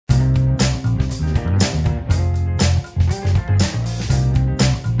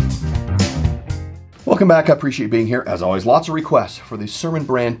Welcome back. I appreciate being here. As always, lots of requests for the Serman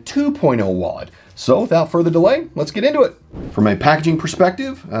Brand 2.0 wallet. So without further delay, let's get into it. From a packaging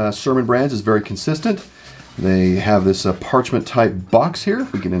perspective, Serman Brands is very consistent. They have this parchment type box here.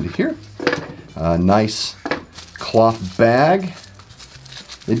 If we get into here, nice cloth bag.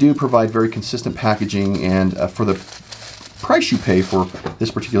 They do provide very consistent packaging, and for the price you pay for this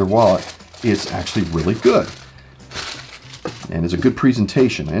particular wallet, it's actually really good. And it's a good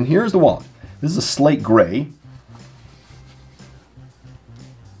presentation. And here's the wallet. This is a slate gray.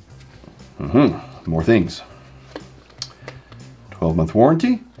 More things. 12-month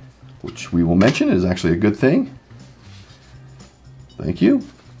warranty, which we will mention is actually a good thing. Thank you.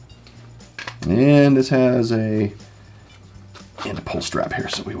 And this has a pull strap here,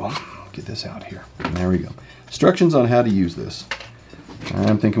 so we will get this out here. And there we go. Instructions on how to use this.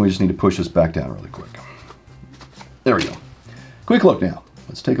 I'm thinking we just need to push this back down really quick. There we go. Quick look now.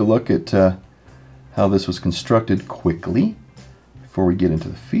 Let's take a look at how this was constructed quickly before we get into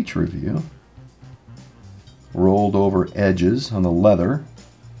the feature review. Rolled over edges on the leather.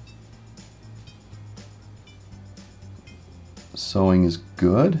 Sewing is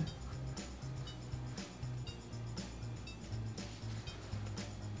good.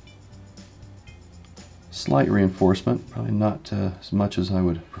 Slight reinforcement, probably not as much as I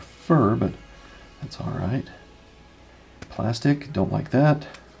would prefer, but that's all right. Plastic, don't like that.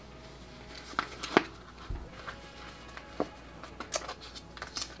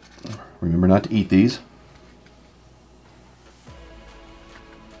 Remember not to eat these.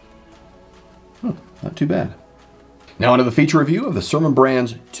 Not too bad. Now onto the feature review of the Serman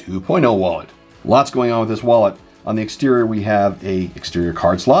Brands 2.0 wallet. Lots going on with this wallet. On the exterior we have a exterior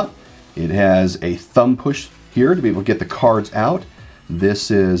card slot. It has a thumb push here to be able to get the cards out.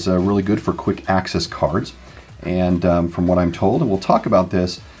 This is really good for quick access cards. And from what I'm told, and we'll talk about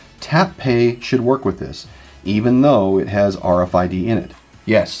this, Tap Pay should work with this, even though it has RFID in it.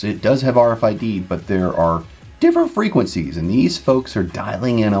 Yes, it does have RFID, but there are different frequencies, and these folks are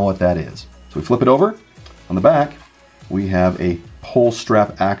dialing in on what that is. So we flip it over. On the back, we have a pull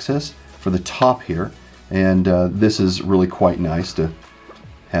strap access for the top here, and this is really quite nice to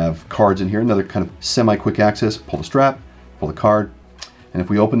have cards in here. Another kind of semi-quick access. Pull the strap, pull the card, and if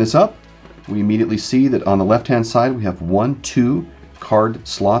we open this up, we immediately see that on the left-hand side we have 2 card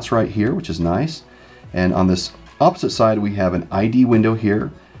slots right here, which is nice. And on this opposite side we have an ID window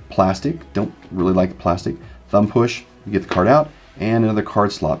here, plastic, don't really like the plastic, thumb push, you get the card out, and another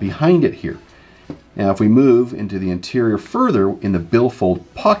card slot behind it here. Now if we move into the interior further in the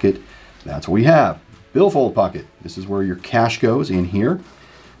billfold pocket, that's what we have. Billfold pocket. This is where your cash goes in here.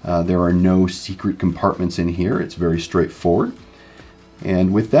 There are no secret compartments in here. It's very straightforward.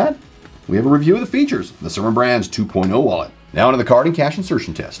 And with that, we have a review of the features of the Serman Brands 2.0 wallet. Now onto the card and cash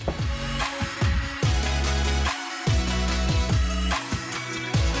insertion test.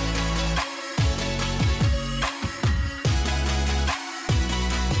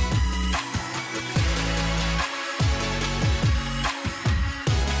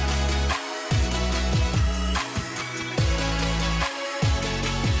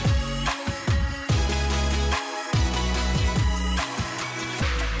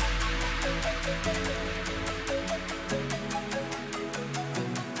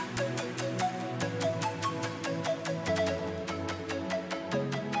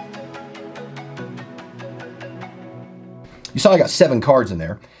 You saw I got 7 cards in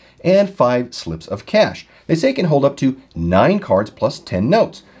there and 5 slips of cash. They say it can hold up to 9 cards plus 10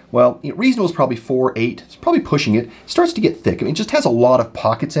 notes. Well, reasonable is probably 4, 8. It's probably pushing it. It starts to get thick. I mean, it just has a lot of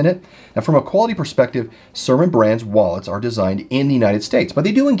pockets in it. Now, from a quality perspective, Serman Brands wallets are designed in the United States, but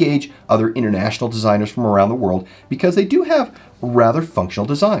they do engage other international designers from around the world because they do have rather functional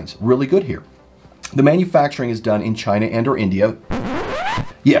designs. Really good here. The manufacturing is done in China and or India.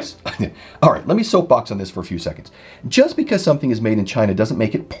 Yes. All right, let me soapbox on this for a few seconds. Just because something is made in China doesn't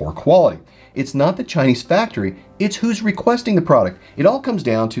make it poor quality. It's not the Chinese factory, it's who's requesting the product. It all comes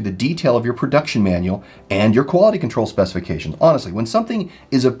down to the detail of your production manual and your quality control specifications. Honestly, when something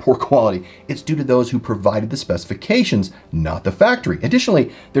is of poor quality, it's due to those who provided the specifications, not the factory.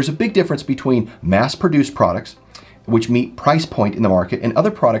 Additionally, there's a big difference between mass-produced products, which meet price point in the market, and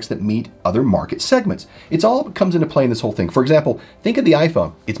other products that meet other market segments. It's all comes into play in this whole thing. For example, think of the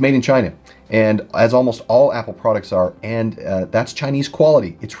iPhone. It's made in China, and as almost all Apple products are, and that's Chinese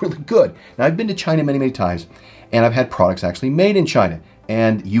quality. It's really good. Now, I've been to China many, many times, and I've had products actually made in China,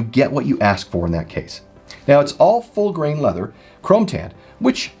 and you get what you ask for in that case. Now, it's all full grain leather, chrome tanned,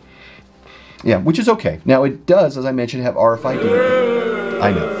 which is okay. Now, it does, as I mentioned, have RFID.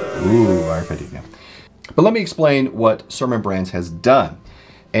 I know. Ooh, RFID now. But let me explain what Serman Brands has done.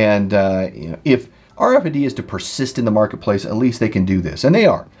 And if RFID is to persist in the marketplace, at least they can do this, and they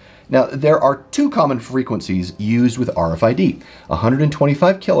are. Now, there are two common frequencies used with RFID,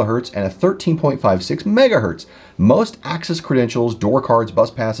 125 kilohertz and a 13.56 megahertz. Most access credentials, door cards,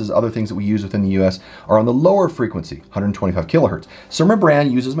 bus passes, other things that we use within the US are on the lower frequency, 125 kilohertz. Serman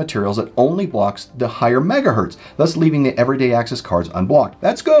Brand uses materials that only blocks the higher megahertz, thus leaving the everyday access cards unblocked.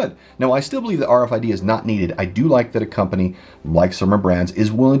 That's good. Now, I still believe that RFID is not needed. I do like that a company like Serman Brands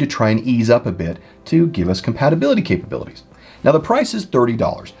is willing to try and ease up a bit to give us compatibility capabilities. Now, the price is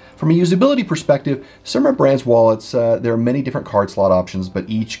 $30. From a usability perspective, Serman Brands wallets, there are many different card slot options, but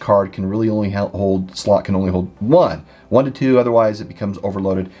each card can really only slot can only hold one to two, otherwise it becomes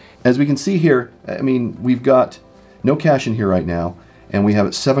overloaded. As we can see here, I mean, we've got no cash in here right now, and we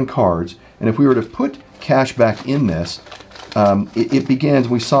have 7 cards, and if we were to put cash back in this, it begins,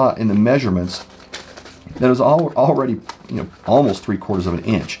 we saw in the measurements, that it was already, almost 3/4 of an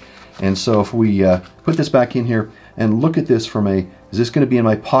inch. And so if we put this back in here and look at this from a, is this going to be in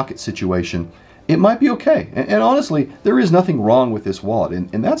my pocket situation, it might be okay. And honestly, there is nothing wrong with this wallet.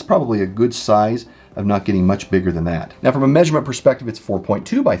 And that's probably a good size of not getting much bigger than that. Now, from a measurement perspective, it's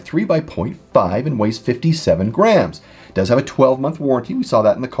 4.2 by 3 by 0.5 and weighs 57 grams. It does have a 12-month warranty. We saw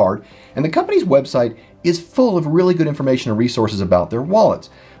that in the card. And the company's website is full of really good information and resources about their wallets.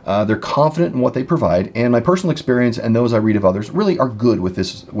 They're confident in what they provide, and my personal experience and those I read of others really are good with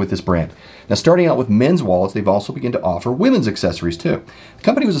this brand. Now, starting out with men's wallets, they've also begun to offer women's accessories too. The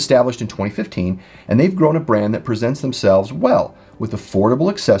company was established in 2015, and they've grown a brand that presents themselves well with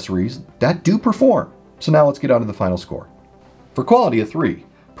affordable accessories that do perform. So now let's get on to the final score. For quality, a 3,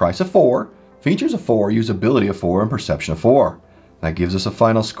 price a 4, features a 4, usability a 4, and perception a 4. That gives us a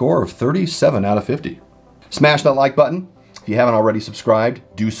final score of 37 out of 50. Smash that like button. If you haven't already subscribed,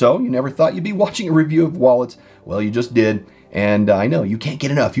 do so. You never thought you'd be watching a review of wallets. Well, you just did. And I know you can't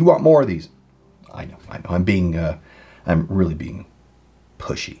get enough. You want more of these. I know. I'm really being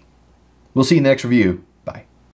pushy. We'll see you in the next review.